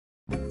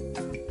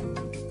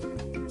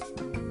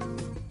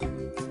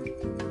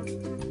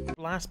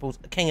blast balls.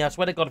 King, I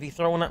swear to God, if you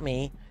throw one at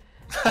me,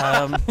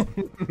 I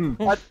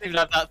didn't even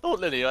have that thought,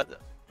 Lily.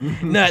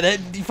 no,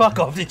 fuck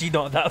off. Did you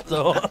not have that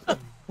thought?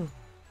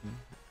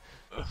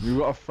 You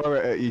got to throw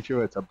it at each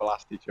other to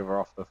blast each other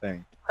off the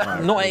thing.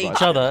 Right, Not at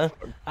each other,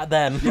 at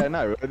them. Yeah,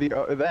 no, at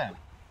them.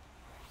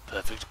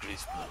 Perfect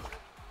grease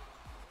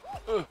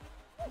mode.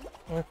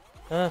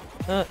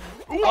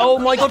 Oh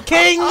my God,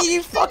 King,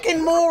 you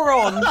fucking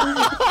moron!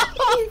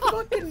 You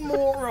fucking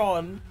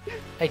moron!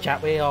 Hey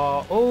chat, we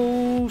are.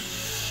 Oh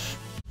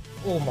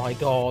my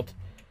God!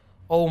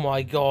 Oh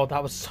my God,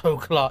 that was so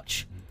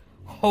clutch!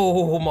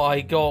 Oh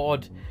my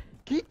God!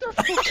 Keep the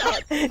fuck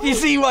out. You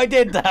see what I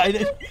did there?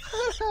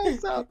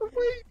 Out the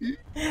way.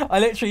 I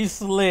literally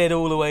slid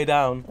all the way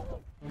down.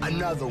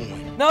 Another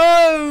one.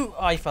 No!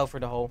 I fell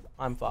through the hole.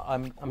 I'm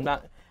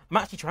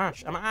actually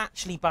trash. I'm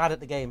actually bad at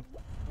the game.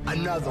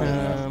 Another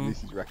one.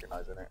 This is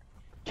recognizing it.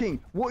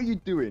 King, what are you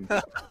doing?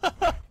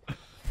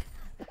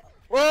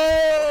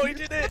 Whoa! He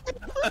did it!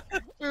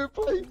 Fair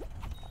play.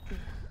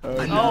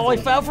 Oh, I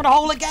fell through the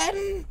hole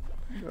again!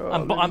 Oh,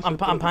 I'm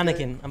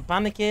panicking. I'm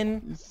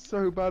panicking. He's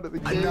so bad at the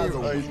game.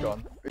 Oh, he's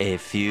gone. A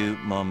few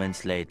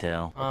moments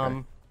later.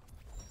 I'm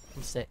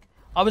sick.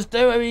 I was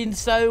doing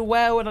so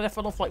well and I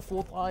fell off like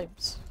 4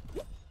 times.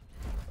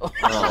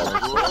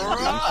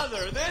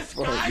 Brother, this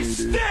guy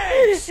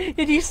stinks!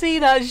 Did you see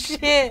that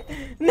shit?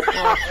 No.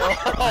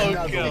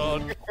 Oh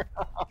God!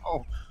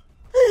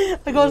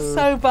 I got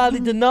so badly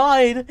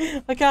denied.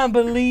 I can't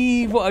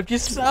believe what I've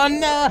just done.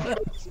 No.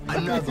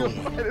 Another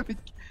one.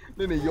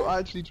 Linny, you're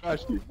actually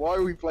trash, dude. Why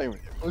are we playing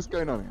with you? What's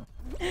going on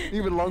here?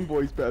 Even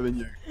Longboy's better than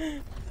you.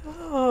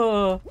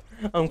 Oh,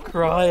 I'm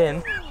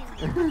crying.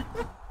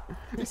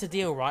 It's a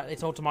deal, right? They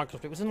told to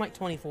Microsoft. It was in like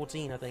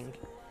 2014, I think.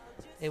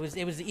 It was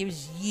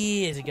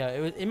years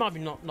ago. It might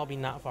be not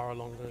been that far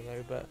along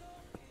ago, but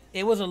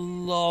it was a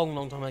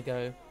long time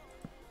ago.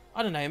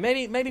 I don't know.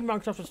 Maybe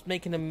Microsoft was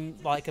making them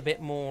like a bit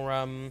more.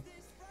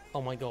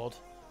 Oh my God.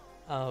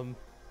 I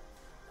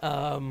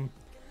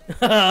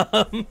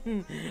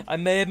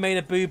may have made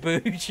a boo boo,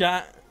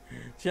 chat.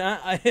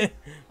 I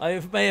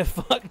may have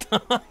fucked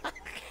up.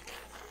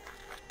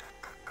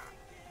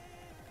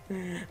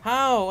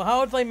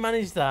 How did I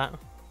manage that?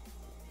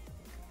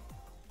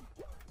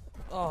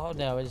 Oh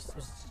no, it's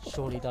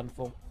surely done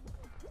for.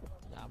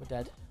 Nah, we're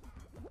dead.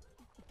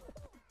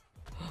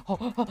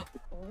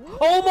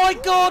 Oh my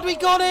God, we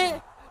got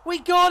it! We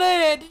got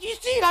it! Did you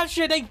see that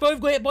shit? They both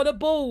got hit by the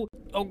ball.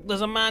 Oh,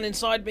 there's a man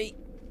inside me.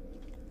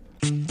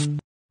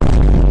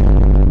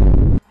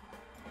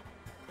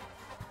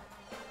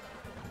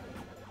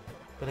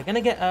 But they're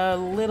gonna get a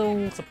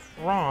little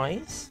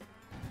surprise.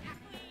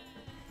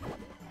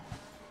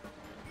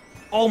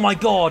 Oh my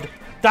God!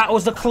 That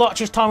was the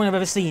clutchest timing I've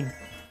ever seen.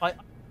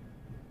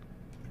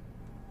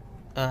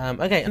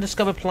 Okay,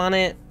 undiscovered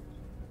planet.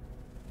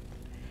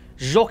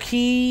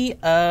 Jockey,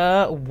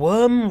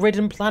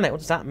 worm-ridden planet. What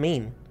does that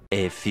mean?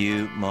 A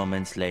few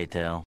moments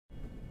later.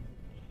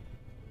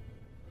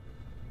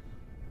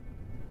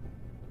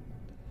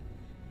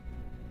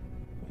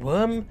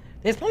 Worm?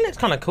 This planet's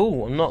kind of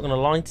cool, I'm not gonna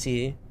lie to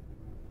you.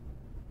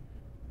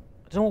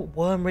 I don't know what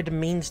worm-ridden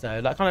means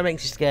though, that kind of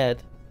makes you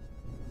scared.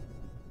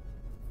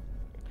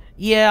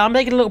 Yeah, I'm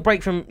taking a little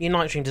break from your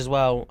night streams as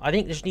well. I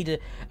think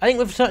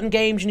with certain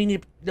games you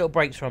need little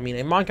breaks from, you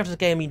know. Minecraft is a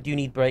game you do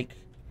need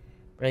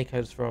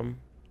breakers from.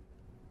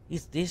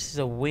 This is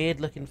a weird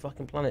looking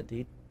fucking planet,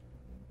 dude.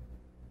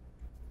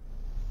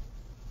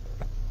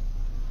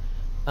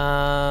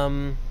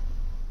 Yeah,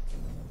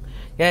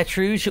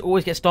 true, should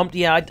always get stomped.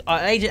 Yeah,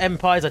 Age of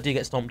Empires I do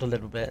get stomped a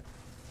little bit.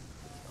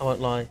 I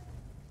won't lie.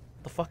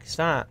 The fuck is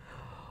that?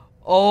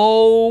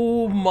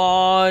 Oh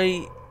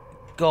my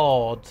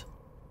God.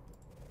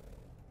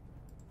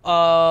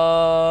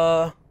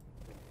 Am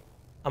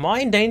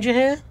I in danger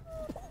here?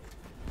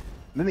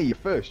 Linny, you're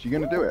first. You're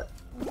gonna do it.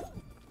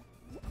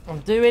 I'm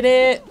doing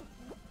it.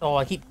 Oh,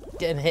 I keep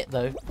getting hit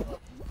though.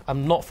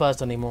 I'm not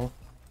first anymore.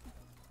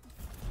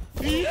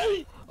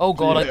 Oh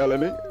God!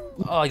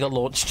 I got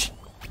launched.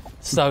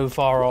 So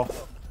far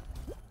off.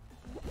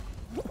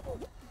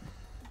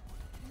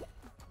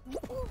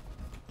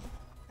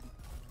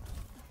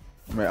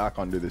 Mate, I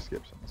can't do the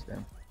skips in this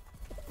game.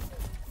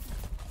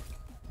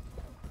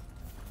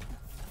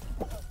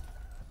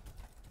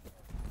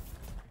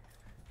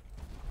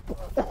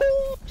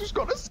 Oh, just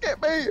got to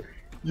skip, mate.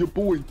 Your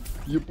boy's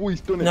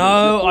done it.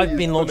 No, I've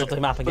been launched off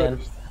the map again.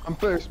 I'm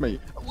first,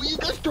 mate. What are you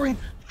guys doing?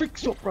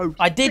 Fix up, bro.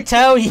 I did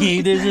tell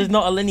you there's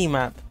not a Linny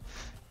map.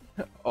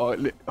 Oh,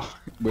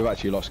 we've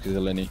actually lost because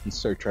of Linny. He's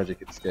so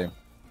tragic at this game.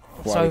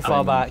 So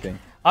far back.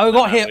 I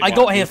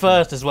got here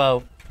first as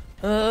well.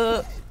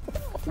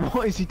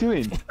 What is he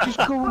doing? Just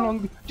go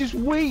along. Just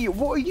wait.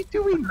 What are you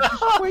doing?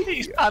 Just wait.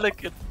 He's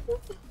panicking.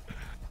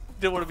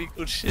 Don't want to be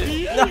good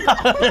shit.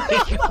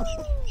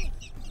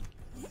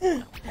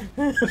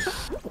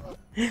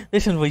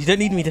 Listen, boys, you don't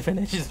need me to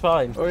finish. It's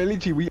fine. Oh,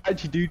 literally, we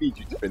actually do need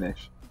you to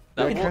finish.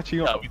 No, They're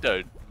catching up. No, we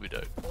don't. We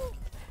don't.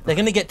 They're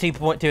gonna get 2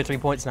 or 3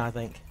 points now, I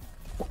think.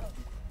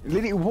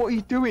 Literally, what are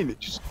you doing?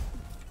 Just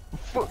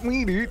fuck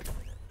me, dude.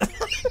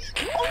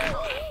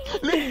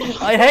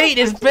 I hate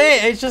this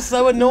bit. It's just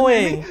so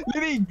annoying.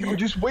 Lily, you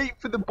just wait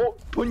for the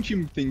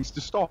punching things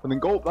to stop and then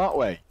go up that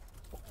way.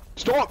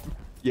 Stop!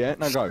 Yeah,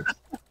 now go.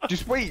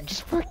 Just wait,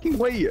 just fucking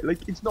wait.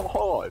 Like, it's not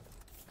hard.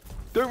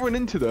 Don't run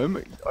into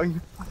them. Oh,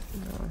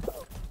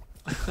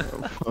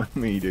 fuck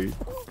me, dude.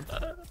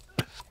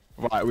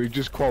 Right, we've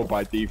just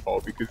qualified by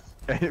default because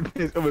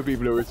there's other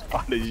people who are as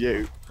bad as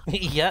you.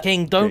 Yeah.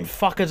 King, don't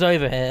fuck us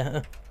over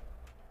here.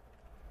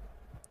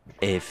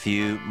 A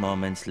few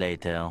moments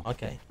later.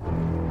 Okay.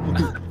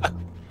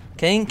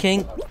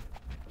 King.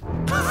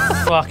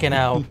 Fucking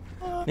hell.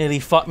 Nearly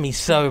fucked me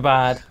so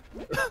bad.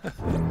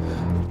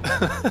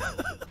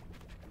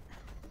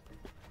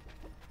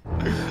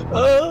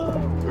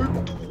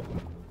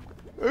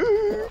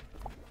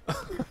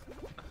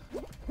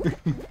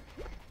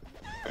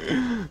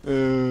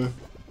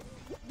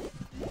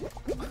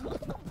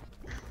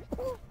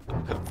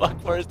 Fuck,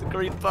 where's the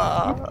green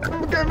bar?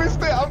 I missed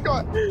it, I've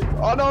got...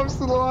 Oh no, I'm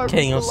still alive.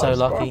 King, you're so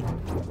lucky.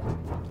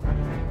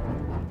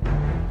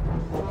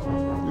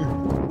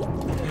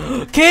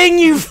 King,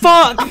 you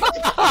fuck!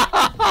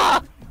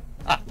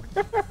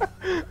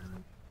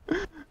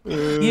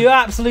 You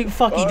absolute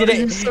fuck! He did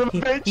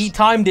it. He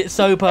timed it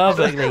so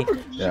perfectly.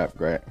 Yeah,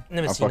 great.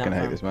 Never I seen fucking that,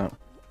 hate man. this map.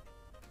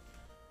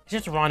 It's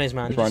just rhinos,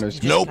 man. Rhinos.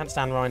 You just can't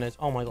stand rhinos.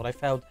 Oh my god, I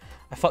failed.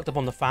 I fucked up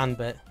on the fan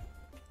bit.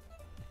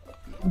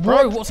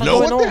 Bro, what's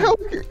going on?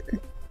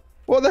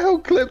 What the hell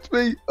clipped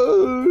me?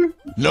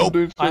 Nope.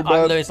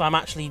 Lewis, I'm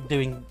actually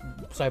doing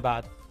so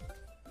bad.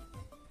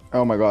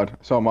 Oh my god,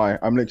 so am I.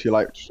 I'm literally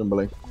like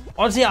stumbling.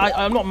 Honestly,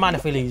 I'm not mad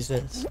if we lose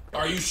this.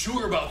 Are you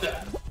sure about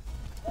that?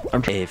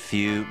 A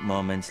few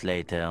moments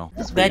later.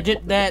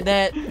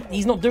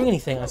 He's not doing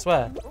anything, I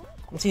swear. I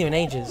haven't seen him in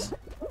ages.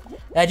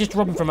 They're just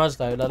robbing from us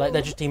though. Like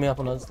they're just teaming up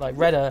on us. Like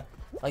Redder,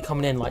 like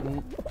coming in. Like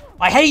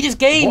I hate this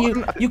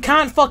game. You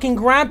can't fucking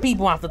grab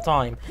people half the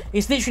time.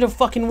 It's literally the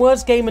fucking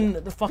worst game in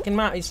the fucking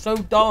map. It's so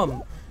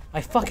dumb.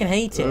 I fucking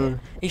hate it.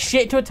 It's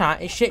shit to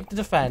attack. It's shit to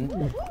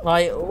defend.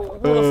 Like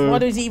why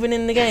is he even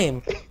in the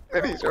game?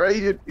 And he's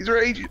raging. He's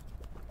raging.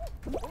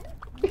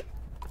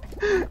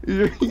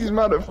 He's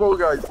mad at Fall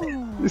Guys.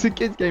 It's a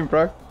kids game,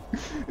 bro.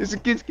 It's a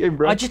kids game,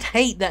 bro. I just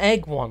hate the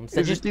egg ones.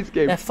 They're just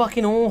they're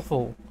fucking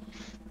awful.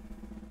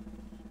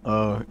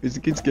 It's a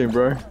kids game,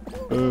 bro.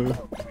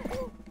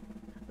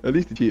 At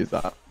least the cheat is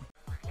that.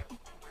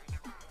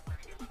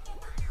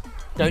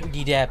 Don't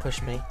you dare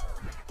push me.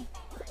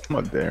 I'm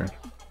not there.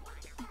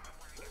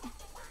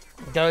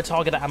 Go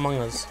target at Among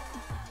Us.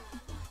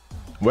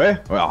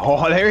 Where?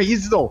 Oh, there he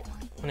is though.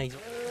 None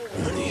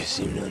of you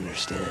seem to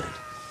understand.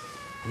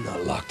 I'm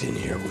not locked in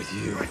here with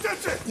you.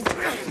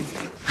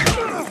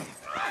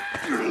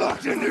 You're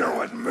locked in here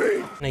with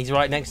me. And he's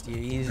right next to you.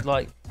 He's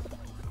like...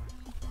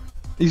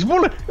 He's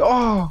rolling.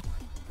 Oh.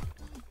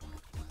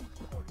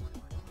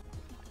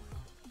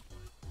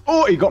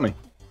 Oh, he got me.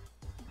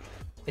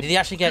 Did he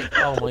actually get...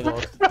 Oh my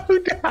god.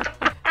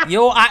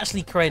 You're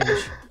actually cringe.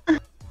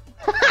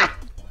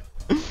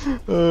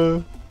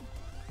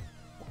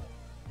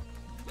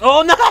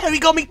 Oh no! He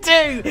got me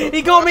too!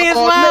 He got me as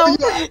well!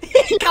 No,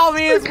 he got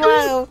me as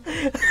well!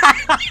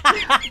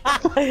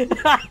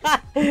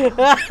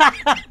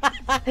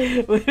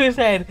 We were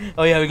saying,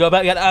 oh yeah, we got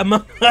back again.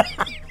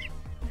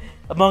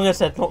 Among Us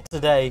said, not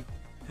today.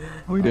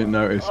 We didn't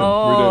notice him.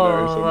 Oh, we didn't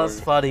notice him.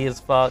 That's funny as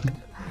fuck.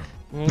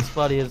 That's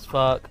funny as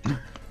fuck.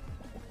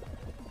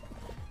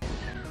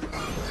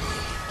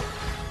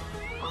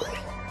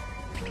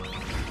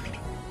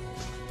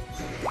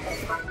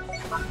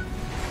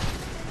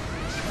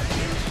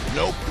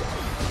 Nope.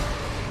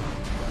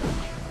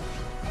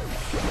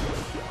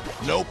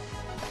 Nope.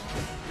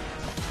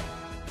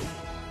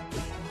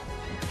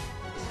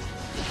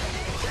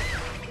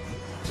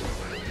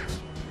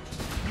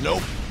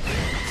 Nope.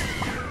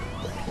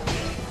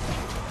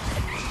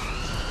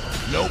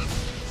 Nope.